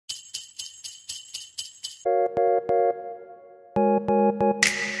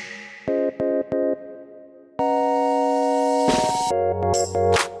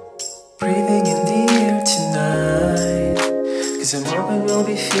Breathing in the air tonight, 'cause I'm hoping we'll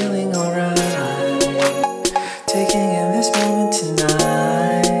be feeling alright. Taking in this moment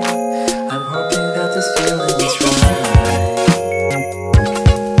tonight, I'm hoping that this feeling is right.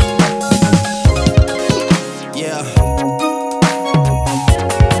 Yeah.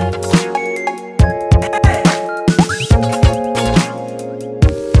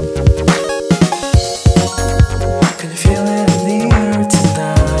 Can you feel it in the air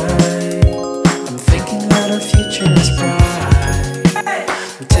tonight? I'm thinking that our future is bright.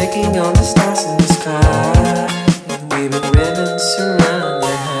 I'm taking on the stars in the sky, weaving ribbons around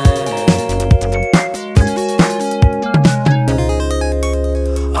your head.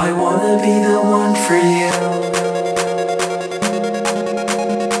 I wanna be the one for you.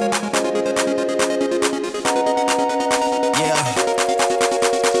 Yeah.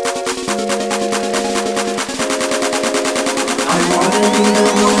 I wanna be the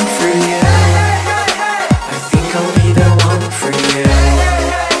one for you. I think I'll be the one for you.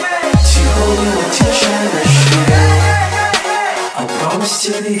 To hold you and to cherish you. I'll promise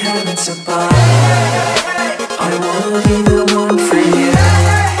to the heavens above. I wanna be the one for you.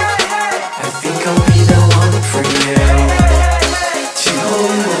 I think I'll be the one for you. To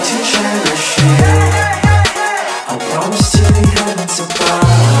hold you and to cherish you. I'll promise to the heavens above.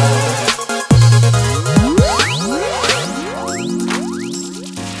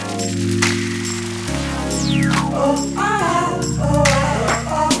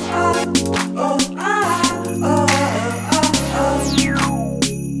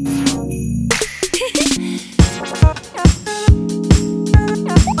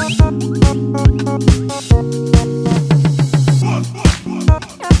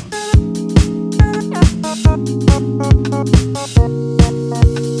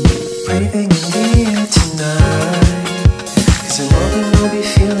 Breathing in the air tonight, 'cause I'm hoping we'll be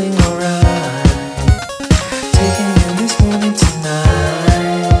feeling alright. Taking in this moment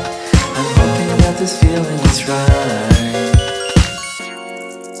tonight, I'm hoping that this feeling is right.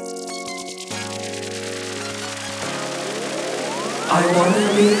 I wanna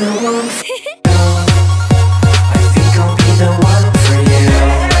be the one for you. I think I'll be the one for you.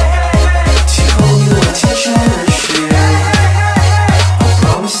 To hold you and to cherish you. I'll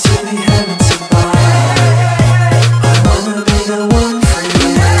promise to the heavens above. I wanna be the one for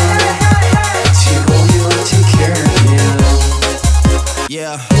you. To hold you and take care of you.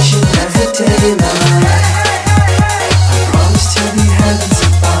 Yeah. Each and every day in my life. I promise to the heavens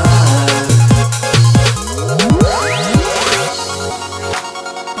above.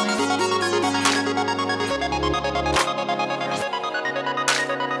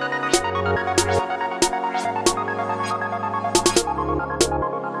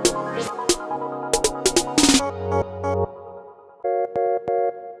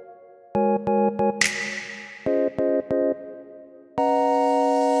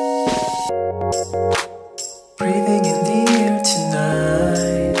 Breathing in the air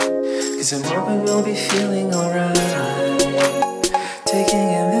tonight, 'cause I'm hoping we'll be feeling alright. Taking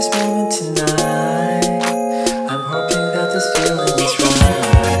in this moment tonight, I'm hoping that this feeling is right.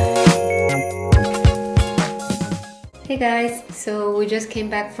 Hey guys, so we just came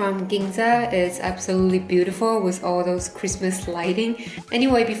back from Ginza. It's absolutely beautiful with all those Christmas lighting.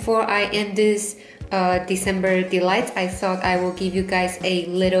 Anyway, before I end this December delight, I thought I will give you guys a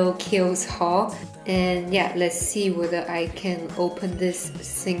little Kiehl's haul. And yeah, let's see whether I can open this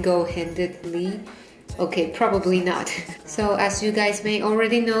single-handedly. Okay, probably not. So as you guys may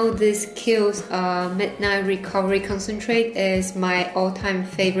already know, this Kiehl's Midnight Recovery Concentrate is my all-time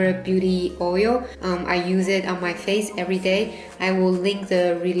favorite beauty oil. I use it on my face every day. I will link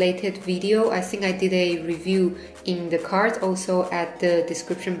the related video. I think I did a review in the card, also at the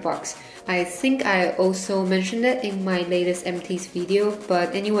description box. I think I also mentioned it in my latest MT's video,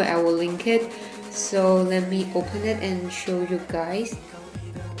 but anyway, I will link it. So let me open it and show you guys.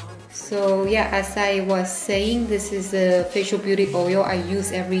 So yeah, as I was saying, this is a facial beauty oil I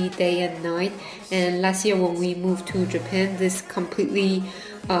use every day and night. And last year when we moved to Japan, this completely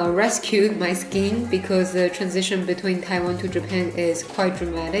rescued my skin because the transition between Taiwan to Japan is quite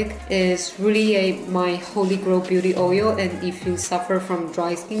dramatic. It's really my holy grail beauty oil, and if you suffer from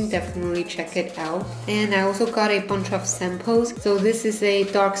dry skin, definitely check it out. And I also got a bunch of samples. So this is a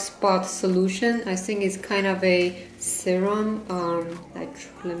dark spot solution. I think it's kind of a serum.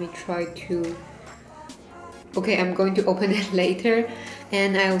 Let me try to... Okay, I'm going to open it later.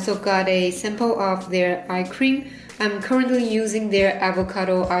 And I also got a sample of their eye cream. I'm currently using their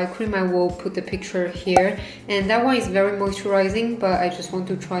avocado eye cream. I will put the picture here, and that one is very moisturizing, but I just want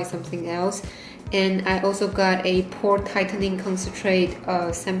to try something else. And I also got a pore tightening concentrate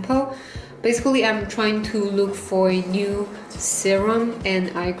sample. Basically, I'm trying to look for a new serum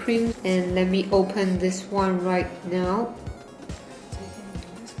and eye cream, and let me open this one right now.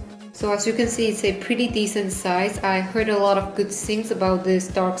 So as you can see, it's a pretty decent size. I heard a lot of good things about this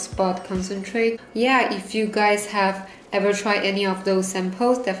dark spot concentrate. Yeah, if you guys have ever tried any of those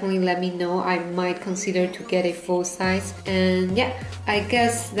samples, definitely let me know. I might consider to get a full size. And yeah, I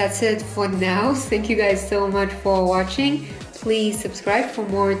guess that's it for now. Thank you guys so much for watching. Please subscribe for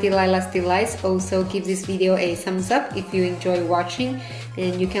more Delilah's Delights. Also give this video a thumbs up if you enjoy watching.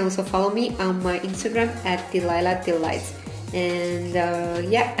 And you can also follow me on my Instagram at Delilah Delights. And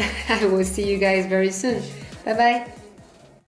yeah, I will see you guys very soon. Bye bye.